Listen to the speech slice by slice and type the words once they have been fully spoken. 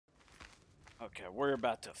Okay, we're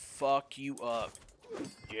about to fuck you up.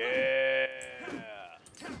 Yeah.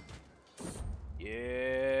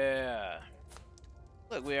 Yeah.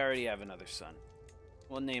 Look, we already have another son.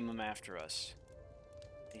 We'll name him after us.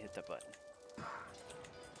 You hit that button.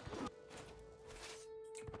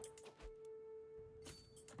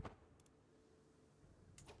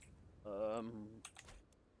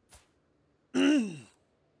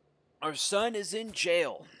 Our son is in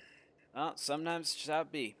jail. Well, sometimes it's just how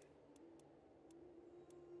it be.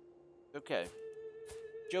 Okay.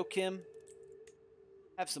 Joe Kim,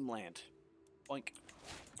 have some land. Boink.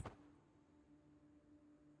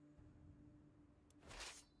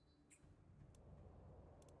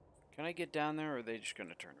 Can I get down there, or are they just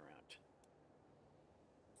gonna turn around?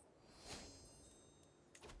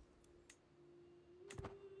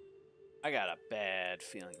 I got a bad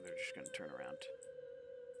feeling they're just gonna turn around.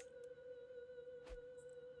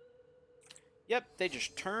 Yep, they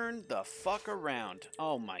just turned the fuck around.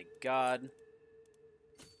 Oh my god.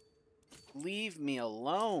 Leave me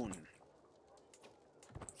alone.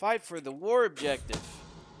 Fight for the war objective.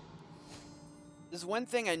 There's one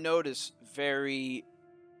thing I notice very...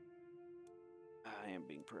 I am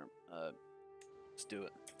being let's do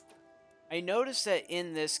it. I noticed that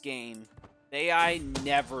in this game, the AI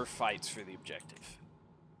never fights for the objective.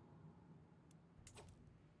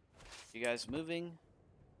 You guys moving?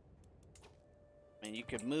 I mean, you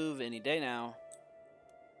could move any day now.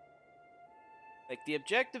 Like, the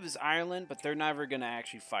objective is Ireland, but they're never going to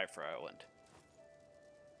actually fight for Ireland.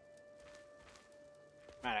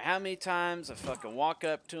 No matter how many times I fucking walk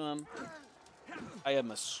up to them, I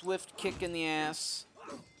am a swift kick in the ass.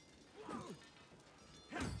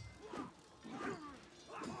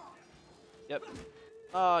 Yep.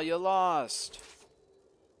 Oh, you lost.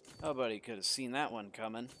 Nobody could have seen that one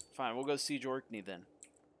coming. Fine, we'll go siege Orkney then.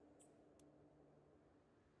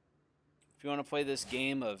 If you want to play this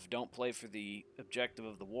game of don't play for the objective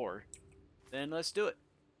of the war, then let's do it.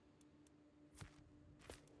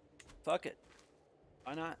 Fuck it.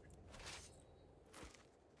 Why not?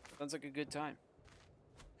 Sounds like a good time.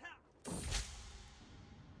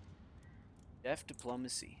 Def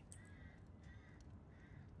diplomacy.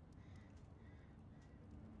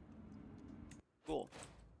 Cool.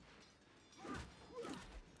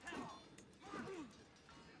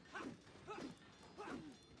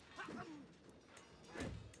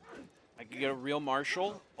 I could get a real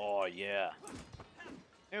marshal. Oh, yeah.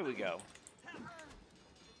 There we go.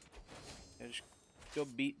 Yeah, just go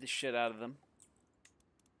beat the shit out of them.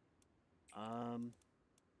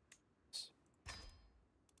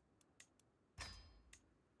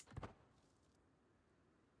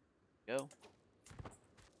 Go.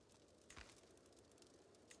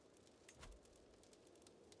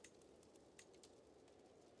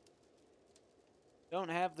 Don't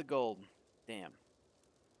have the gold. Damn.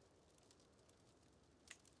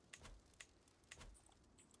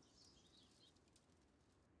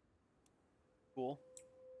 Cool.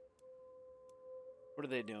 What are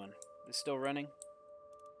they doing? They still running?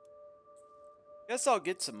 Guess I'll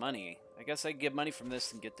get some money. I guess I can get money from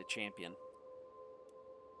this and get the champion.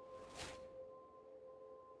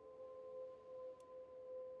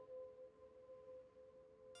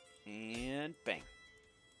 And bang.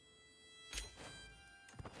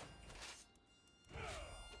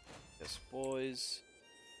 Yes, boys.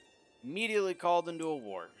 Immediately called into a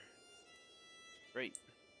war. Great.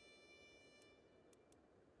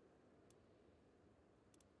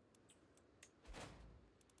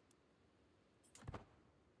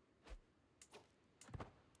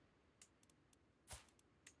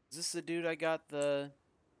 Is this the dude I got the...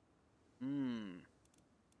 Look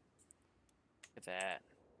at that.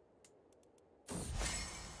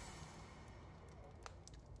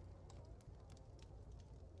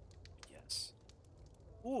 Yes.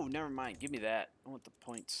 Ooh, never mind. Give me that. I want the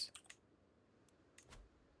points.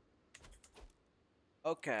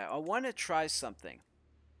 Okay, I want to try something.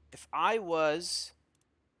 If I was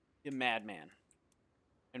a madman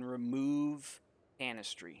and remove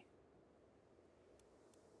canistry,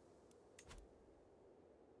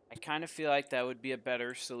 I kind of feel like that would be a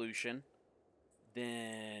better solution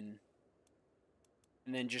than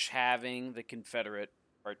just having the Confederate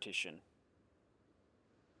partition.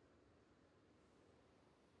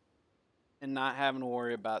 And not having to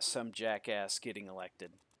worry about some jackass getting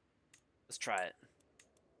elected. Let's try it.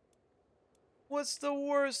 What's the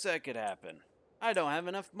worst that could happen? I don't have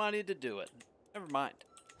enough money to do it. Never mind.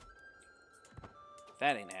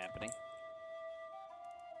 That ain't happening.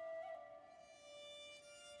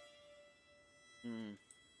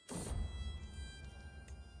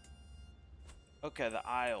 Okay, the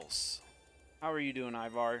Isles. How are you doing,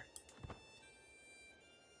 Ivar?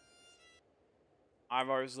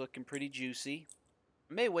 Ivar's looking pretty juicy.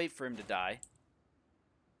 I may wait for him to die.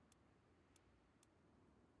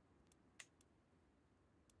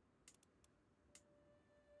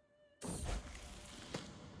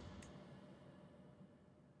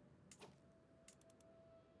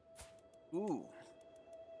 Ooh.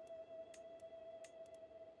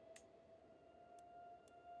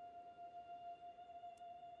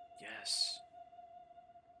 Yes.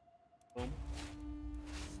 Boom.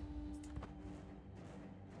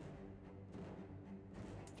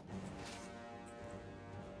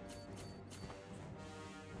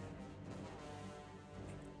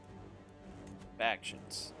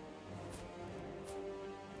 Factions.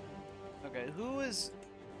 Okay, who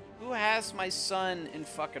has my son in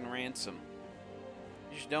fucking ransom?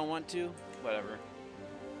 You just don't want to? Whatever.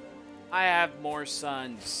 I have more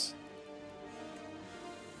sons.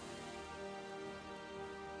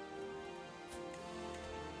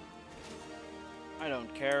 I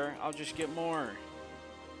don't care. I'll just get more.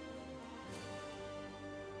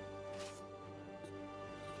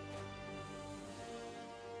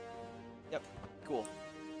 Yep, cool.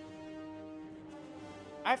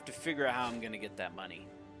 I have to figure out how I'm going to get that money.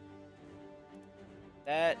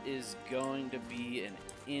 That is going to be an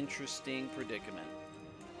interesting predicament.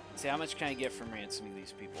 See, how much can I get from ransoming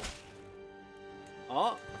these people?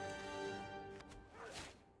 Oh.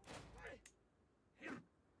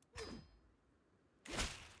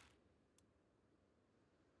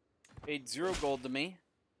 Paid 0 gold to me.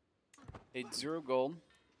 Paid 0 gold.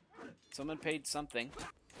 Someone paid something.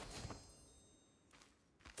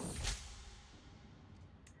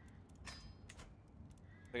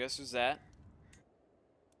 I guess there's that.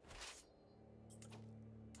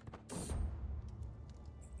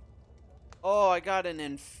 Oh, I got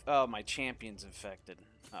an oh, my champion's infected.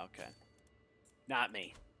 Okay. Not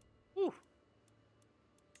me. Whew.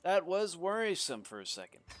 That was worrisome for a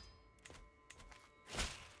second.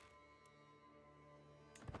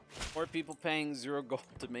 More people paying 0 gold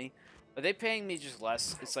to me. Are they paying me just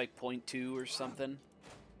less? It's like 0.2 or something?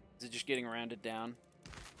 Is it just getting rounded down?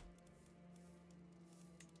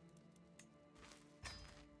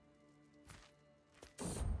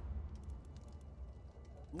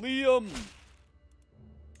 Liam!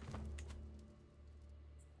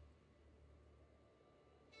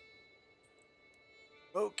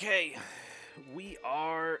 Okay. We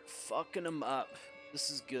are fucking them up. This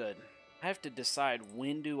is good. I have to decide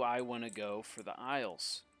when do I want to go for the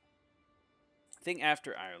Isles. I think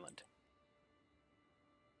after Ireland.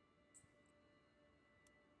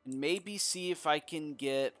 And maybe see if I can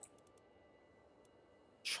get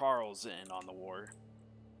Charles in on the war.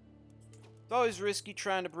 It's always risky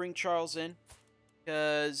trying to bring Charles in.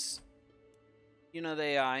 Because, you know, the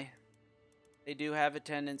AI. They do have a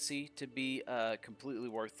tendency to be completely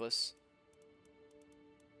worthless.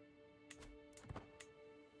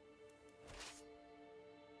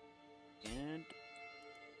 And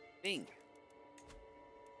bing.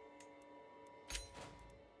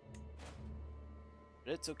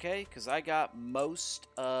 But it's okay, because I got most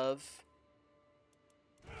of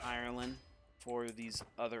Ireland for these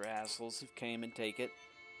other assholes who came and take it.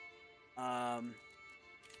 Above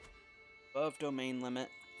domain limit.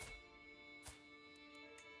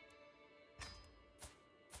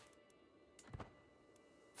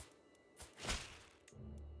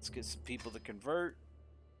 Let's get some people to convert.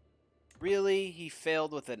 Really? He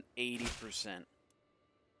failed with an 80%.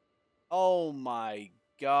 Oh my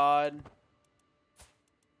god.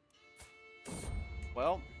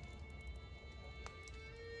 Well.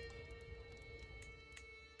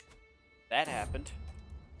 That happened.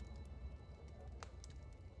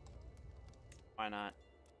 Why not?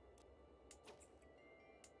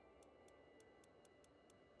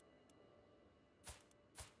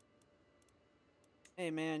 Hey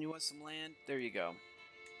man, you want some land? There you go.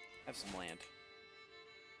 Have some land.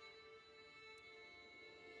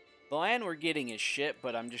 The land we're getting is shit,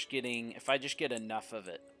 but I'm just getting... If I just get enough of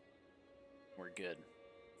it, we're good.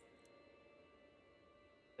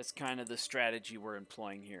 That's kind of the strategy we're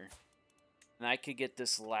employing here. And I could get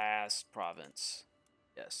this last province.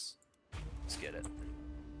 Yes. Let's get it.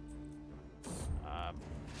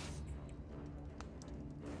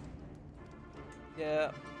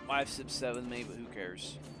 Yeah, wife sub 7 me, but who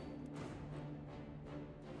cares?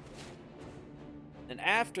 And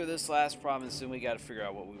after this last province, then we got to figure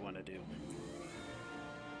out what we want to do.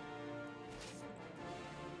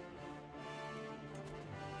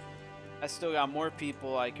 I still got more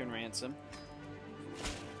people I can ransom.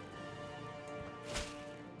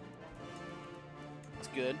 It's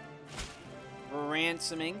good. We're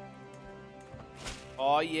ransoming.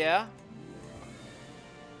 Oh, yeah.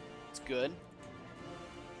 It's good.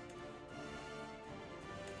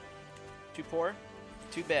 Too poor?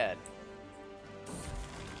 Too bad.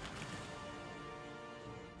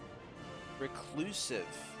 Reclusive.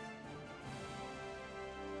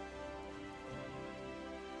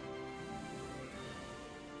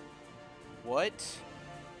 What?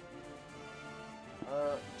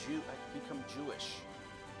 I can become Jewish.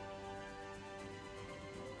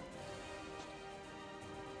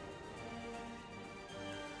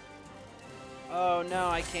 Oh no,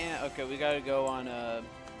 I can't. Okay, we gotta go on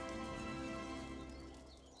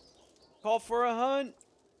call for a hunt.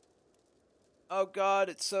 Oh god,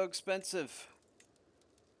 it's so expensive.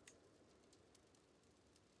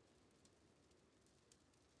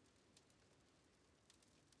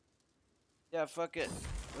 Yeah, fuck it.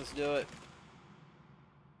 Let's do it.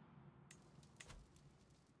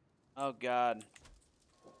 Oh god.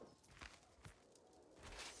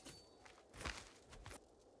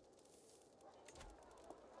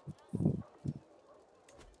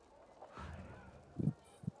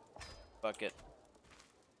 Fuck it.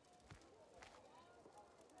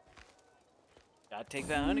 Gotta take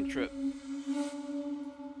that hunting trip.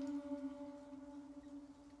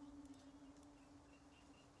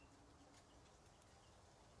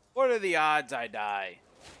 What are the odds I die?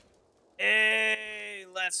 Hey,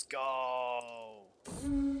 let's go.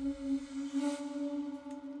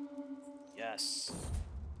 Yes.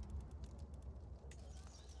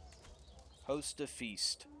 Host a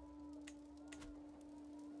feast.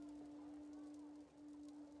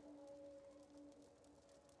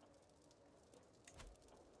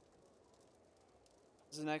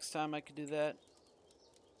 Is the next time I could do that?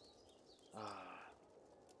 I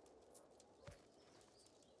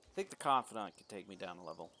think the confidant could take me down a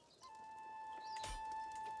level.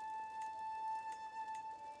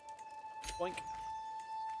 Boink.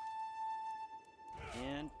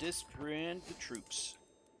 And disband the troops.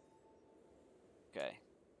 Okay.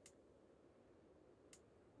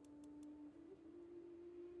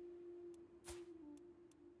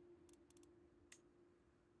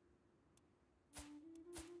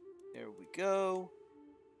 There we go.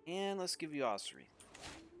 And let's give you ossuary.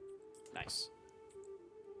 Nice.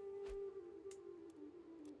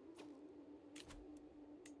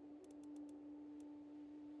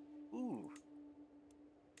 Ooh.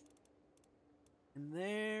 In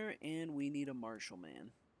there, and we need a martial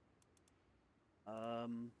man. Why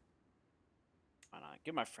not?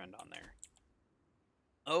 Get my friend on there.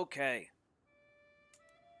 Okay.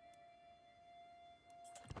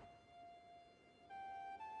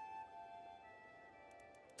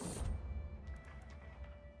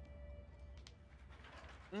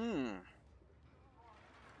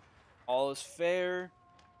 All is fair.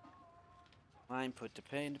 Line put to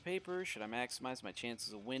pay into paper. Should I maximize my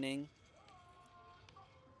chances of winning?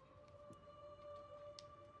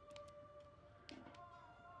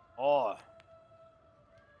 Oh.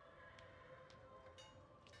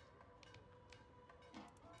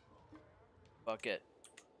 Fuck it.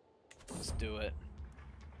 Let's do it.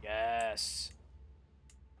 Yes.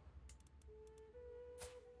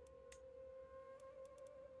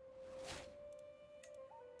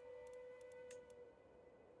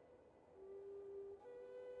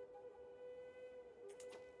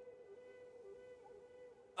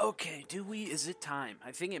 Okay, is it time?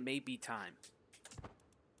 I think it may be time.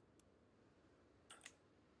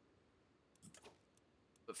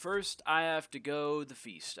 But first, I have to go the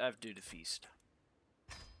feast. I have to do the feast.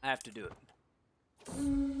 I have to do it.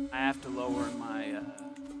 I have to lower my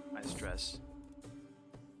my stress.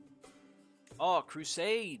 Oh,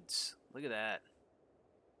 Crusades! Look at that.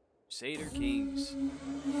 Crusader Kings.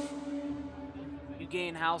 You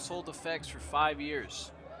gain household effects for 5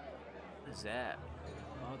 years. What is that?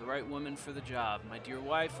 Oh, the right woman for the job. My dear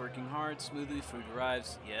wife, working hard, smoothly, food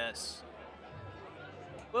arrives. Yes.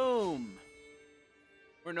 Boom!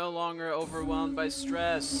 We're no longer overwhelmed by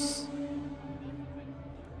stress.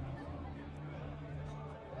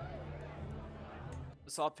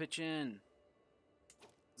 Let's all pitch in.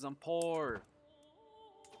 Because I'm poor.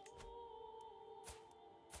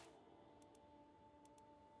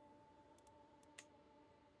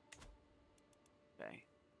 Okay.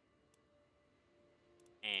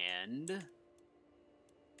 And...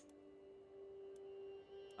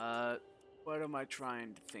 what am I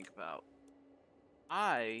trying to think about?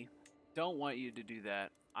 I don't want you to do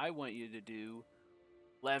that. I want you to do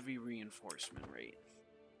levy reinforcement rate.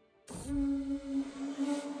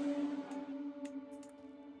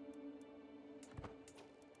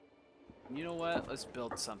 You know what? Let's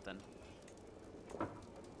build something.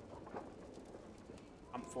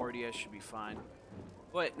 I'm 40, I should be fine.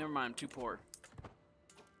 Wait, never mind, I'm too poor.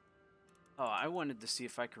 Oh, I wanted to see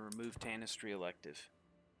if I could remove Tanistry elective.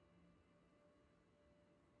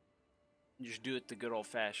 And just do it the good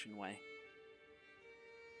old-fashioned way.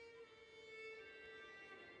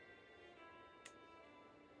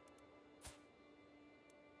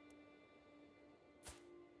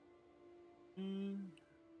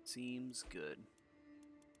 Seems good.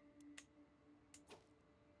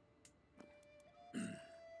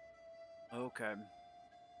 Okay.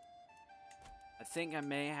 I think I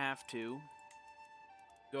may have to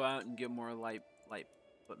go out and get more light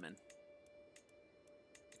footmen.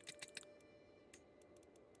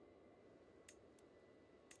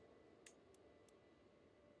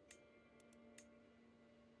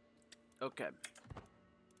 Okay.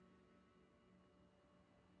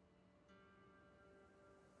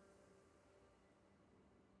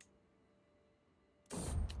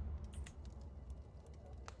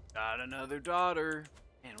 Got another daughter.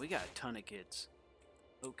 Man, we got a ton of kids.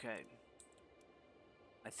 Okay.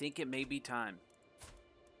 I think it may be time.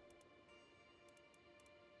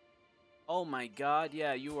 Oh my god,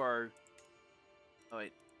 yeah, you are... Oh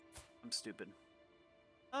wait, I'm stupid.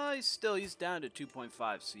 Oh, he's down to 2.5,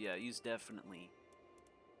 so yeah, he's definitely...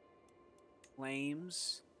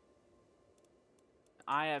 Flames.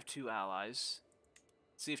 I have 2 allies.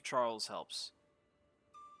 Let's see if Charles helps.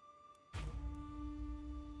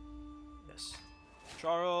 Yes.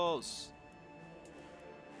 Charles!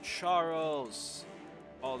 Charles!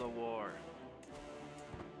 All the war.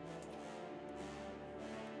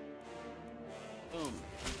 Boom.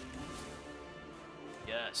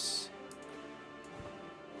 Yes.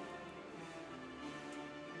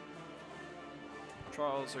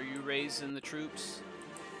 Charles, are you raising the troops?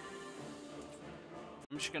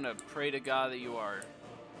 I'm just gonna pray to God that you are.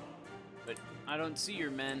 But I don't see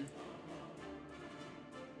your men.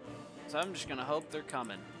 So I'm just gonna hope they're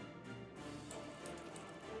coming.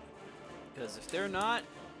 Because if they're not,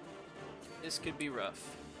 this could be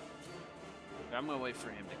rough. I'm gonna wait for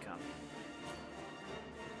him to come.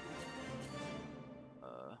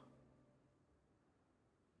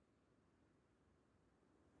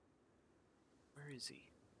 Where is he?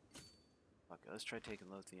 Fuck it, let's try taking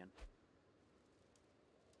Lothian.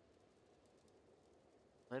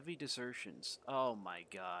 Levy desertions. Oh my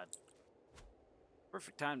god.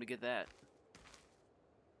 Perfect time to get that.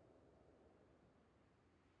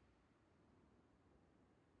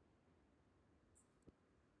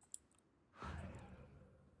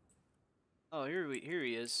 Oh, here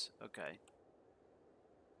he is. Okay.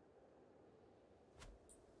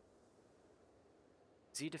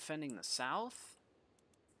 Is he defending the south?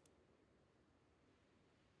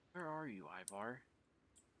 Where are you, Ivar?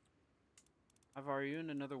 Ivar, are you in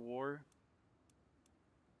another war?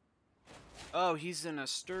 Oh, he's in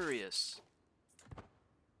Asturias.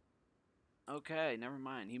 Okay, never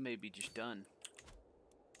mind. He may be just done.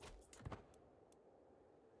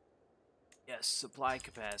 Yes, supply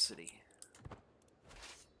capacity.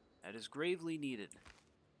 That is gravely needed.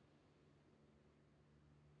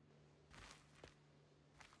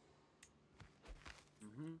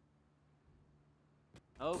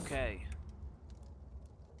 Okay.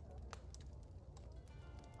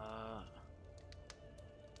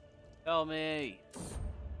 Tell me.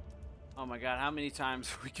 Oh my god, how many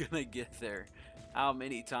times are we gonna get there? How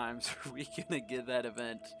many times are we gonna get that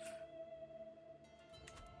event?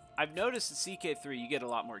 I've noticed in CK3 you get a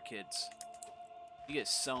lot more kids. You get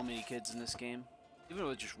so many kids in this game, even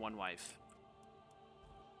with just one wife.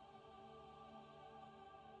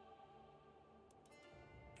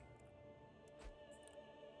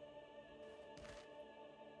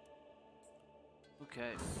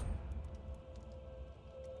 Okay.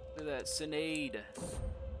 Look at that, Sinead.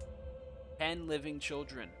 10 living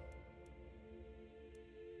children.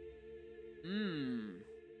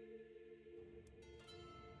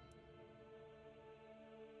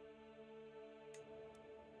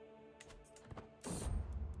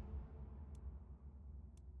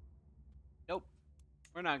 Nope.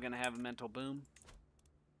 We're not gonna have a mental boom.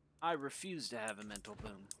 I refuse to have a mental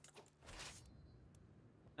boom.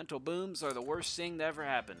 Mental booms are the worst thing to ever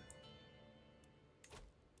happen.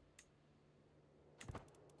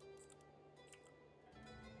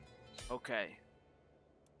 Okay.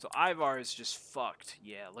 So Ivar is just fucked.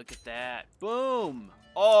 Yeah, look at that. Boom!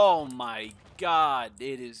 Oh my god.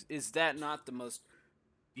 It is. Is that not the most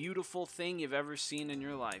beautiful thing you've ever seen in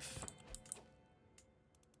your life?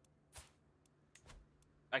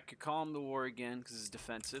 I could call him the war again because it's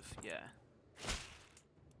defensive. Yeah.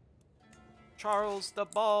 Charles the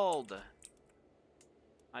Bald.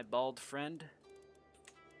 My bald friend.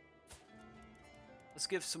 Let's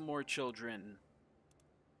give some more children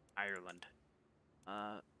Ireland.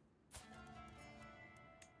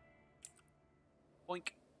 Boink.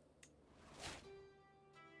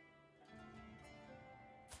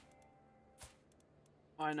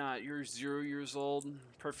 Why not? You're 0 years old.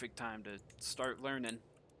 Perfect time to start learning.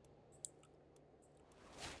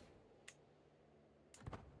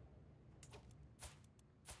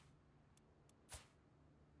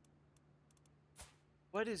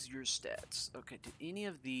 What is your stats? Okay, did any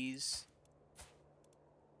of these...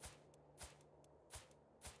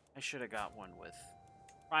 I should have got one with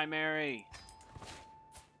primary.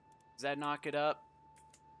 Does that knock it up?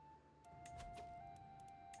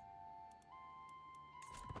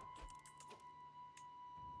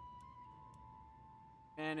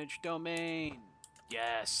 Manage domain.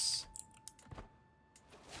 Yes.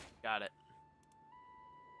 Got it.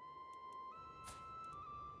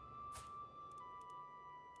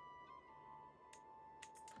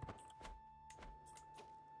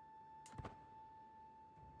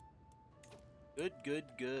 Good, good,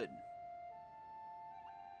 good.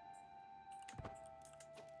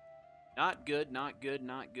 Not good, not good,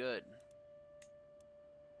 not good.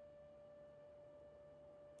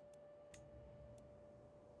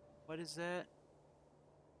 What is that?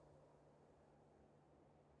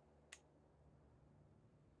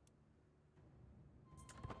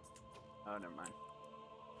 Oh, never mind.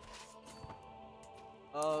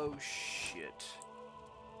 Oh, shit.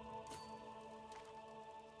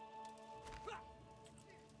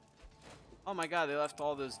 Oh my god, they left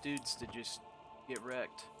all those dudes to just get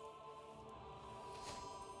wrecked.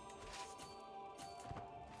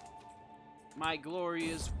 My glory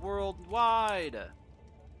is worldwide.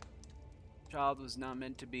 Child was not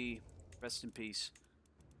meant to be. Rest in peace.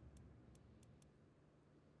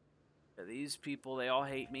 Yeah, these people, they all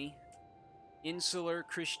hate me. Insular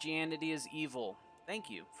Christianity is evil. Thank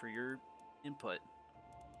you for your input.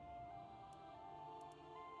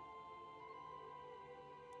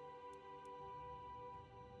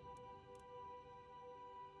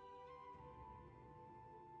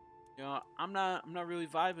 You know, I'm not really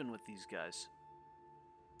vibing with these guys.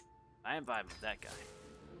 I am vibing with that guy.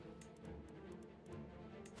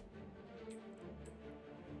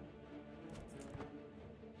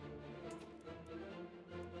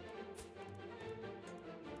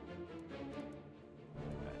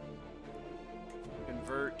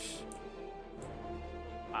 Convert.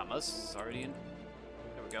 Must is already in.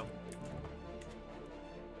 There we go.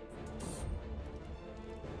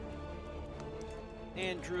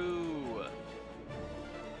 Andrew.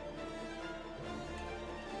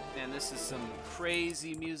 Man, this is some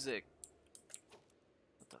crazy music.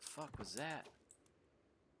 What the fuck was that?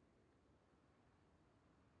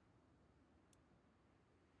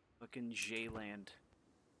 Fucking J-Land.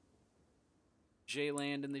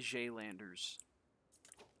 J-Land and the J-Landers.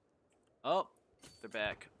 Oh, they're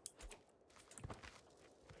back.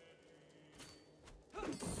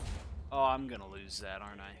 Oh, I'm gonna lose that,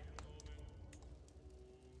 aren't I?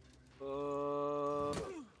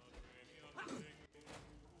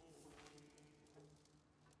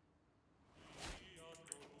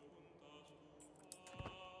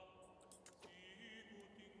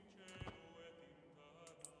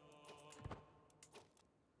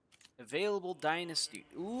 Available dynasty.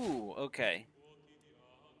 Ooh, okay.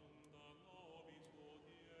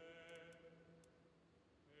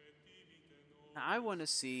 Now I want to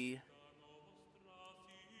see.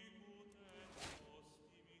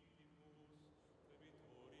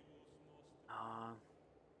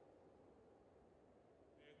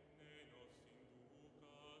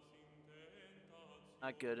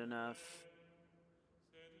 Not good enough.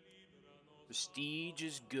 Prestige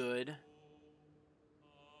is good.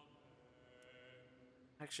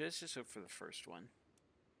 Actually, let's just hope for the first one.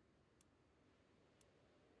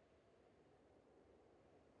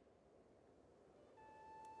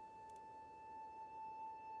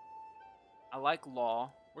 I like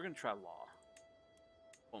law. We're gonna try law.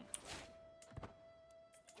 Boom.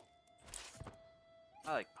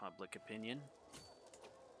 I like public opinion.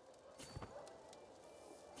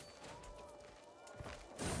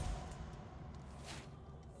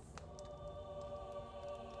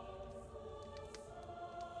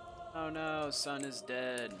 Oh no, son is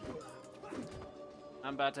dead.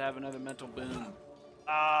 I'm about to have another mental boom.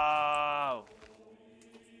 Oh!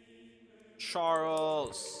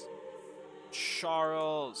 Charles!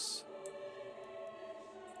 Charles!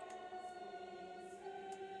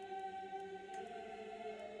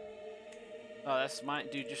 Oh, that's mine.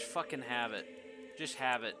 Dude, just fucking have it. Just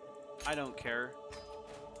have it. I don't care.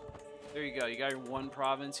 There you go. You got your one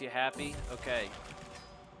province. You happy? Okay.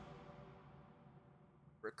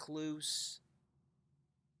 Recluse.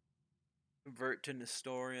 Convert to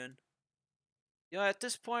Nestorian. You know, at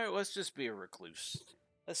this point, let's just be a recluse.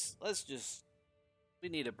 Let's just... We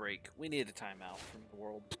need a break. We need a timeout from the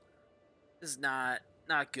world. This is not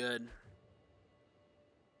Not good.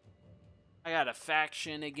 I got a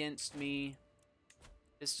faction against me.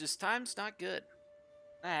 It's just time's not good.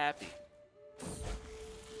 Not happy.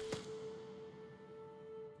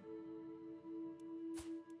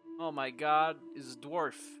 Oh my god, is a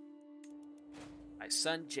dwarf. My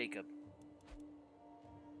son Jacob.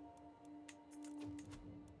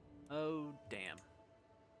 Oh damn.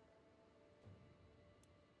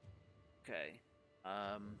 Okay.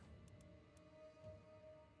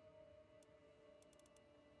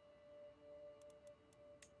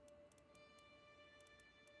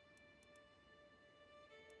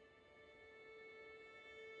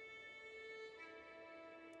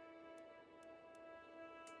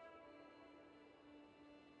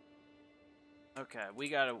 Okay, we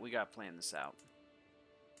gotta plan this out.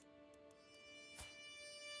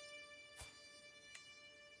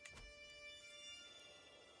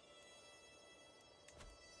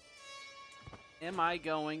 Am I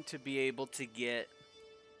going to be able to get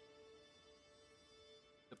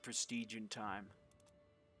the prestige in time?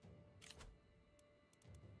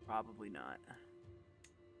 Probably not.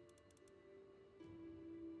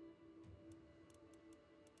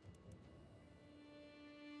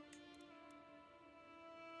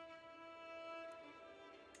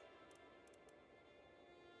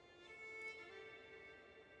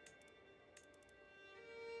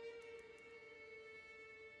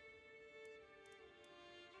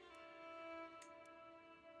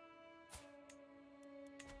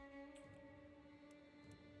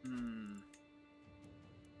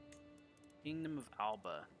 Kingdom of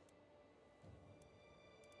Alba.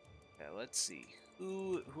 Okay, let's see.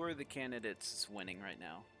 Who are the candidates winning right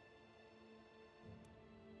now?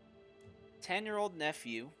 10-year-old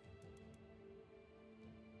nephew.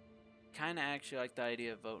 Kind of actually like the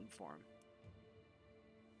idea of voting for him.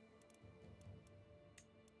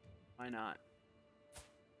 Why not?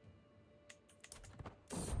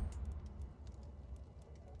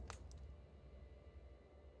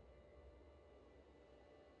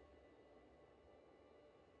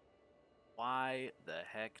 Why the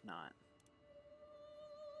heck not?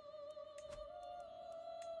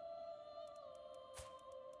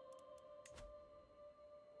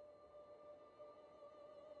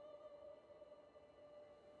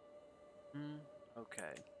 Okay.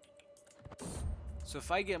 So if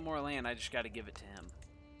I get more land, I just got to give it to him.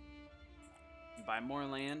 And by more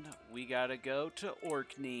land, we got to go to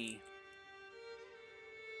Orkney.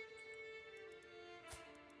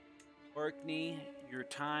 Orkney, your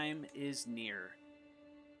time is near.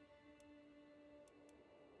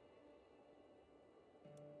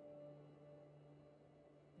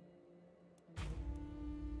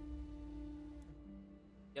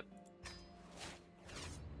 Yep.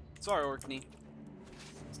 Sorry, Orkney.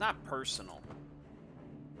 It's not personal.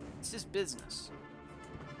 It's just business.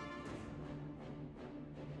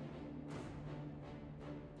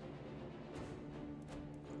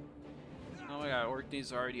 Oh my god,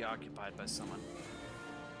 Orkney's already occupied by someone.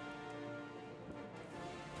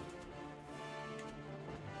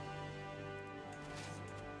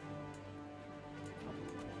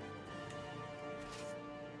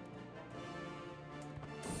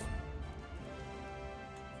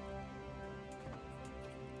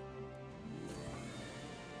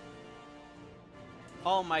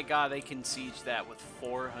 Oh my god, they can siege that with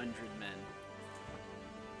 400 men.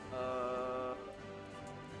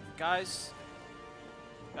 Guys,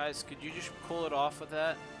 could you just pull it off with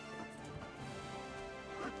that?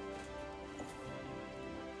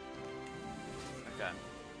 Okay.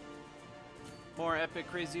 More epic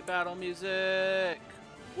crazy battle music!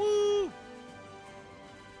 Woo!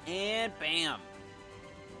 And bam!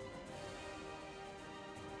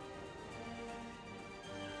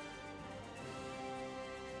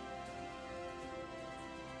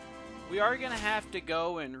 We are gonna have to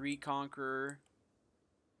go and reconquer.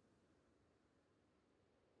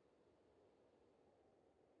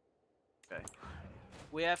 Okay.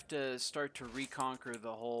 We have to start to reconquer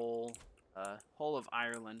the whole of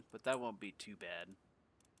Ireland, but that won't be too bad.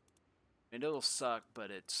 And it'll suck,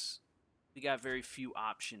 but we got very few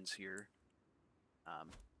options here.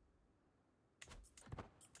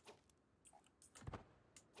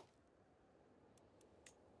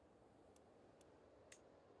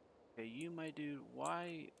 Okay, you, my dude, what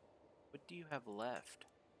do you have left?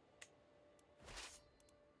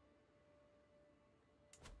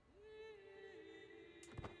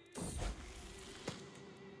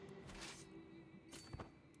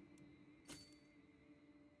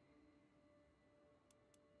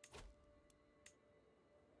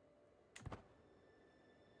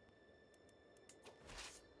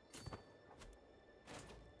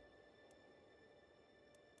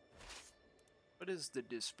 What is the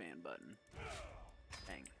disband button?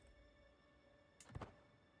 Dang.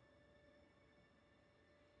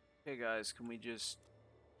 Okay, guys, can we just...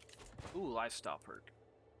 Ooh, lifestyle perk.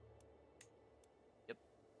 Yep.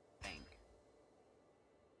 Dang.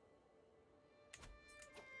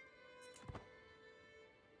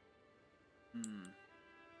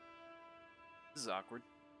 This is awkward.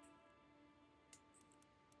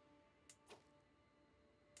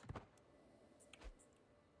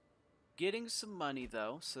 Getting some money,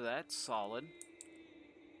 though, so that's solid.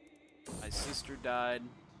 My sister died.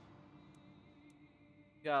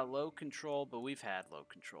 Got low control, but we've had low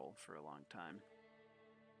control for a long time.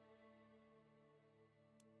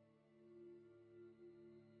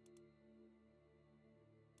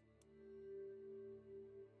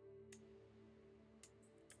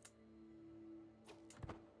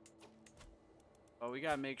 Oh, we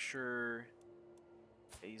gotta make sure...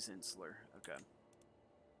 He's insular. Okay.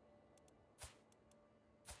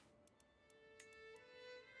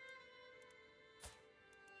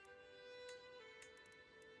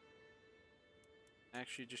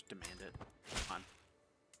 Actually, just demand it. Come on.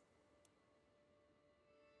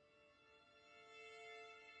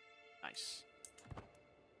 Nice.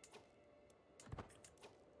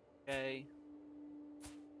 Okay.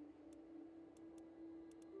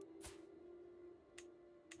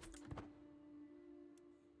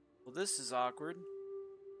 Well, this is awkward.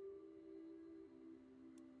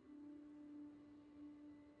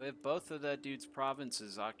 We have both of that dude's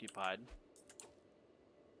provinces occupied.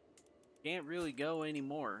 Can't really go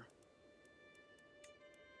anymore.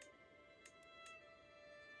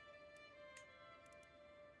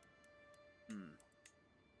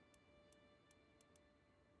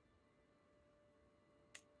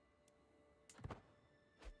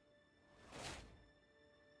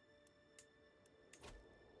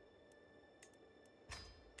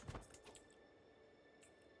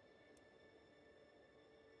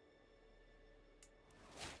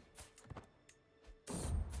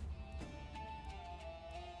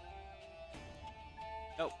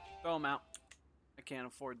 Nope, throw them out. I can't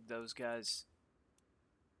afford those guys.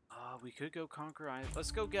 We could go conquer Iceland.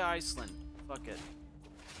 Let's go get Iceland. Fuck it.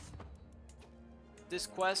 This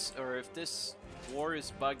quest, or if this war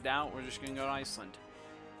is bugged out, we're just gonna go to Iceland.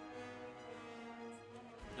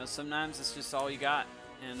 You know, sometimes it's just all you got.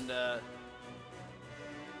 And,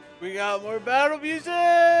 we got more battle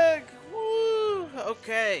music! Woo!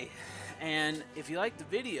 Okay. And if you liked the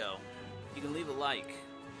video, you can leave a like.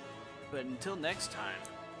 But until next time,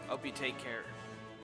 hope you take care.